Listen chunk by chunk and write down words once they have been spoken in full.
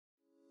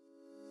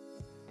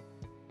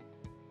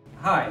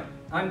Hi,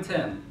 I'm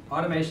Tim,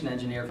 Automation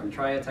Engineer from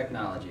Triad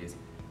Technologies,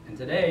 and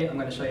today I'm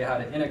going to show you how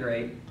to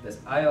integrate this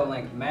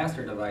IO-Link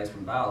master device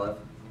from Balluff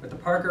with the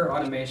Parker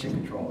Automation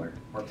Controller,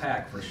 or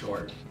PAC for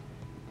short.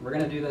 We're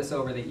going to do this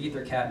over the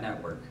ethercat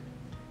network.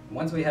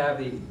 Once we have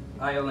the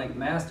IO-Link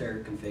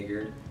master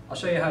configured, I'll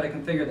show you how to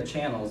configure the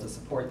channels to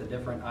support the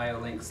different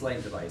IO-Link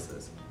slave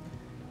devices.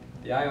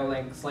 The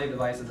IO-Link slave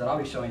devices that I'll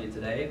be showing you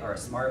today are a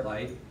smart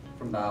light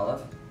from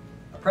Balluff,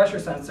 a pressure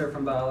sensor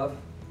from Balluff,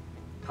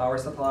 power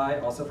supply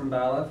also from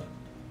Balluff,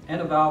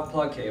 and a valve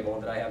plug cable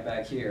that I have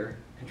back here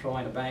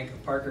controlling a bank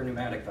of Parker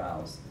pneumatic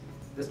valves.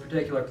 This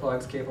particular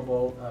plug is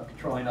capable of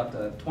controlling up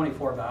to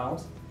 24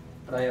 valves,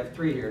 but I have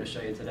 3 here to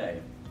show you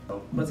today.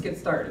 So let's get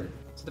started.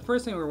 So the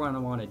first thing we're going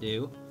to want to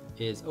do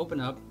is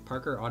open up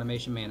Parker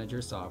Automation Manager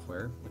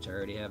software, which I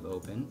already have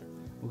open.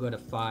 We'll go to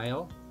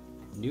File,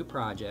 New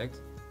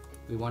Project.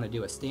 We want to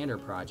do a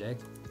standard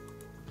project,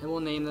 and we'll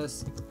name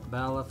this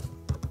Balluff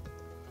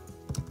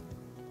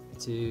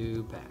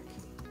to PAC.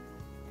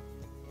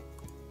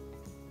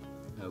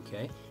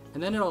 Okay,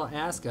 and then it'll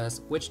ask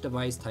us which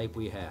device type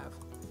we have.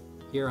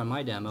 Here on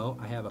my demo,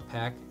 I have a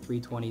PAC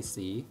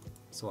 320C,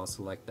 so I'll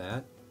select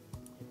that,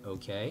 hit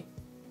OK.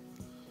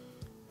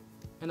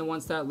 And then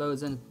once that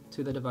loads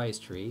into the device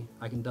tree,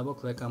 I can double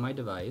click on my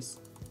device,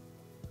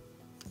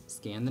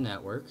 scan the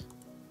network,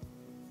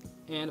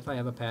 and if I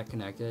have a PAC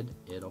connected,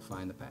 it'll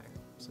find the PAC.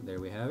 So there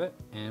we have it,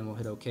 and we'll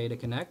hit OK to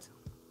connect.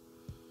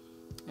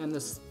 And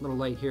this little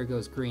light here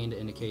goes green to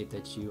indicate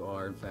that you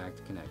are in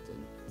fact connected.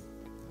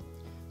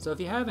 So if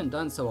you haven't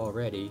done so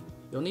already,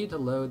 you'll need to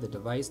load the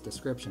device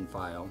description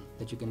file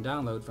that you can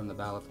download from the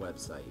Balluff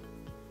website.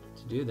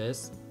 To do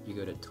this, you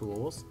go to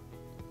Tools,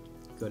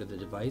 go to the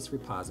device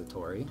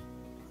repository,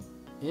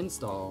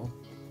 Install,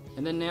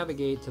 and then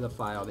navigate to the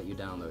file that you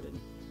downloaded.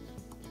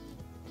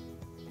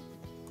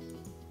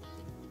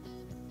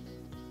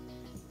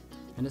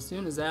 And as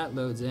soon as that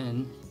loads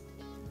in,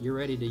 you're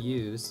ready to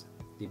use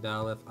the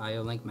Balluff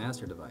IO-Link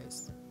master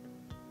device.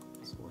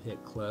 So we'll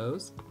hit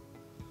Close.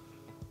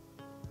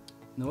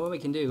 Now what we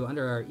can do,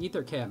 under our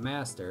ethercat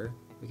master,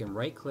 we can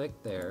right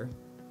click there,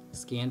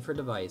 scan for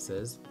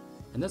devices,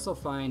 and this will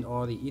find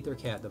all the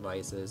ethercat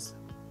devices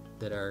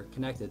that are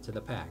connected to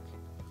the PAC.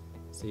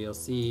 So you'll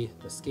see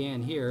the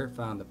scan here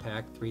found the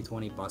PAC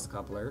 320 bus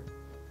coupler,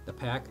 the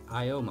PAC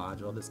IO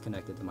module that's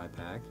connected to my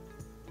PAC,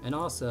 and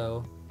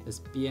also this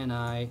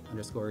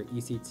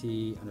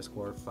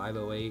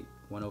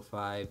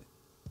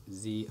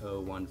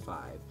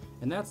BNI_ECT_508-105Z015,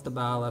 and that's the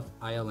Balluff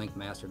IO-Link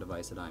master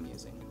device that I'm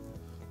using.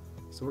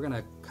 So we're going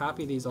to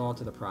copy these all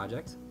to the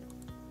project,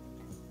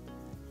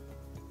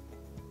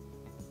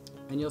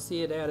 and you'll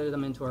see it added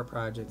them into our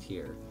project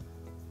here.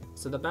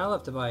 So the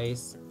Balluff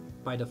device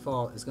by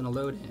default is going to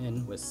load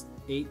in with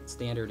 8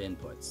 standard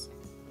inputs.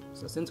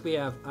 So since we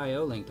have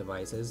IO-Link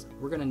devices,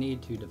 we're going to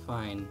need to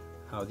define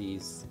how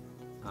these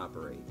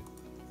operate.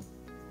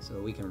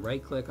 So we can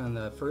right click on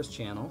the first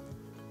channel,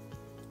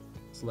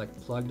 select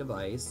plug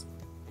device,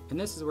 and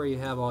this is where you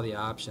have all the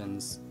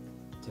options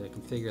to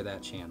configure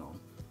that channel.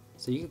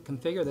 So you can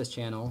configure this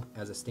channel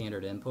as a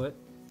standard input,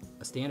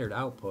 a standard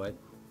output,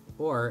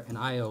 or an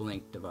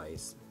IO-Link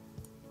device.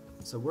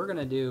 So we're going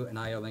to do an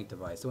IO-Link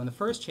device. So in the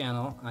first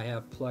channel, I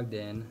have plugged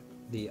in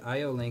the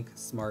IO-Link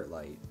Smart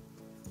Light.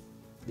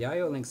 The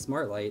IO-Link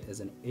Smart Light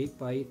is an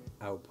 8-byte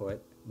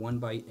output,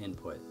 1-byte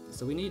input.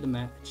 So we need to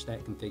match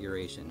that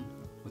configuration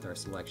with our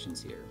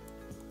selections here.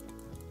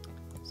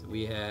 So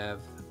we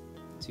have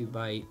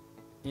 2-byte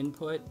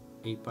input,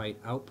 8-byte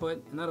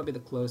output, and that'll be the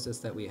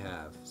closest that we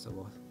have. So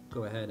we'll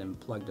go ahead and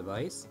plug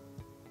device.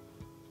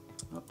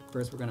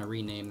 First we're going to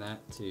rename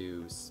that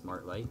to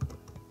Smart Light,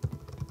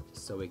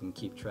 just so we can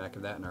keep track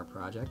of that in our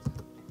project.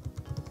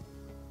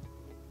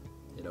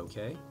 Hit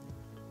OK.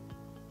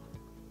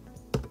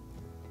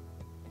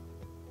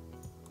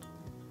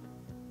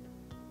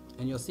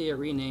 And you'll see it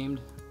renamed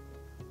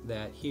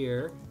that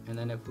here, and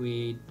then if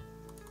we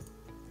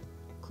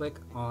click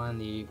on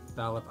the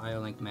Balluff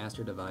IO-Link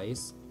master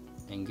device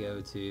and go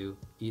to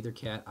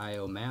ethercat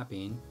IO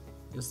mapping,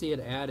 you'll see it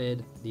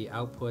added the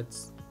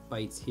outputs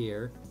bytes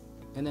here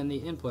and then the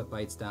input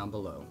bytes down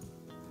below.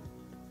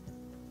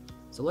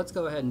 So let's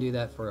go ahead and do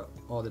that for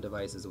all the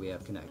devices we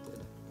have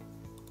connected.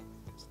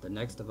 So the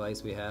next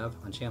device we have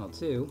on channel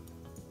 2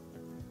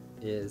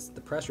 is the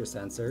pressure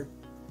sensor,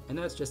 and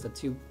that's just a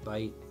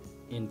 2-byte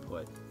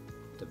input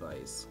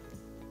device.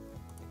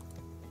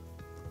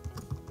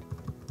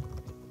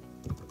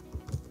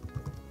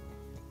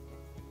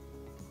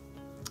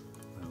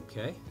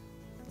 Okay.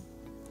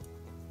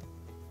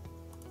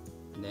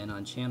 And then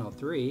on channel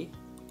 3,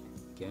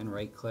 again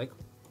right click,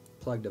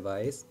 plug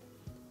device.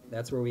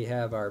 That's where we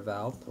have our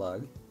valve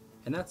plug,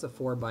 and that's a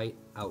 4-byte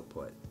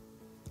output.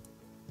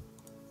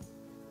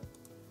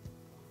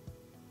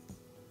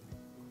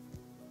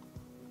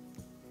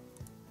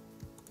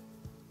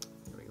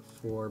 There we go,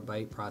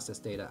 4-byte process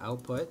data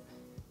output.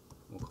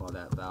 We'll call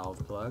that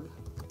valve plug.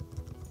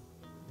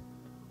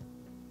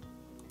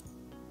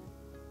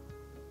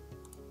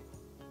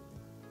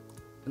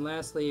 And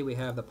lastly, we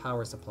have the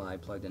power supply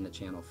plugged into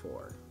channel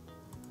 4.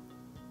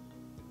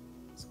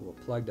 So we'll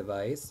plug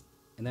device,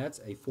 and that's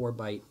a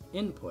 4-byte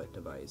input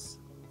device.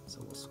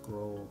 So we'll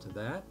scroll to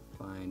that,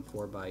 find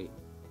 4-byte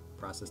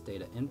process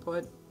data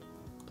input,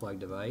 plug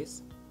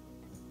device.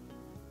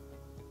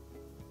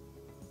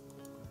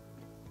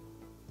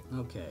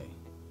 Okay,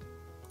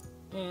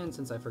 and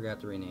since I forgot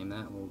to rename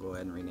that, we'll go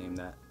ahead and rename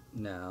that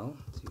now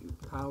to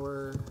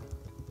power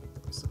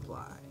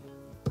supply.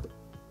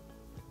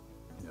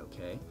 And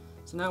okay,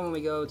 so now when we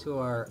go to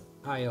our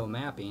I/O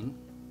mapping,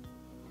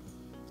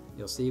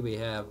 you'll see we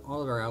have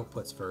all of our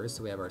outputs first.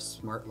 So we have our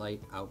smart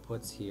light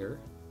outputs here,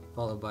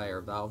 followed by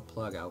our valve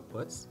plug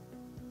outputs.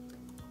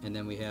 And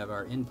then we have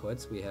our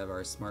inputs. We have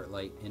our smart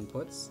light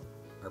inputs,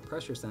 our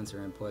pressure sensor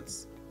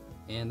inputs,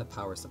 and the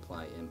power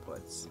supply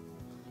inputs.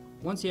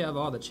 Once you have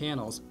all the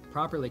channels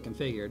properly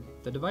configured,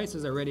 the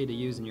devices are ready to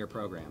use in your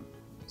program.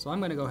 So I'm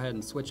going to go ahead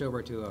and switch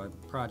over to a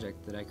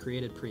project that I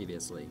created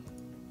previously.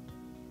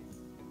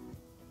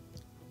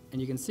 And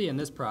you can see in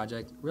this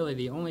project, really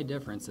the only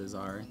differences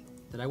are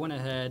that I went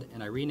ahead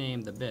and I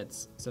renamed the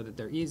bits so that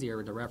they're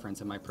easier to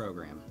reference in my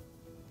program.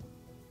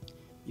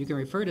 You can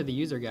refer to the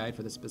user guide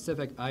for the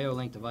specific I/O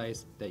link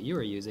device that you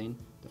are using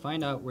to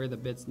find out where the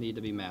bits need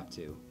to be mapped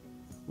to.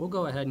 We'll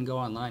go ahead and go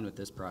online with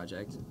this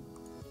project,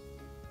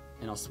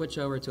 and I'll switch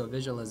over to a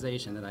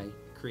visualization that I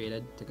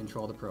created to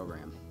control the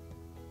program.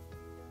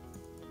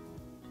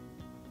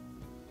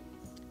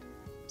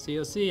 So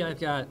you'll see I've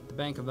got the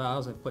bank of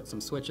valves. I've put some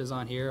switches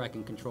on here. I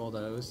can control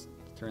those,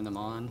 turn them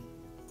on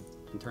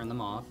and turn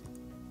them off.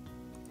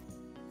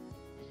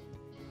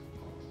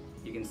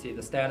 You can see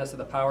the status of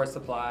the power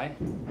supply.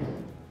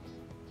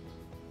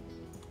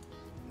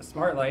 The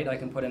smart light I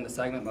can put in the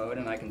segment mode,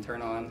 and I can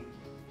turn on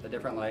the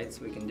different lights.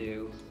 We can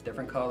do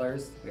different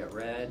colors. We got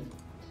red.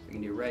 We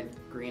can do red,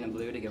 green, and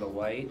blue to give a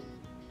white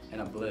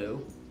and a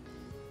blue.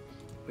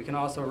 We can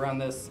also run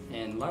this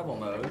in level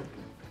mode.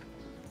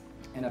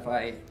 And if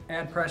I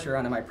add pressure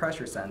onto my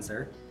pressure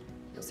sensor,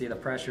 you'll see the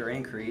pressure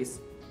increase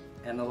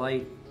and the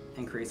light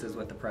increases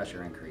with the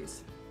pressure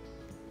increase.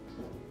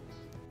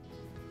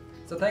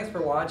 So thanks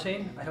for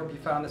watching. I hope you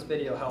found this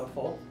video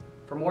helpful.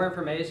 For more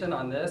information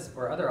on this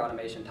or other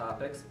automation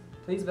topics,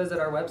 please visit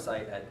our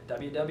website at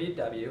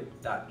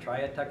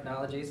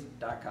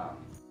www.triadtechnologies.com.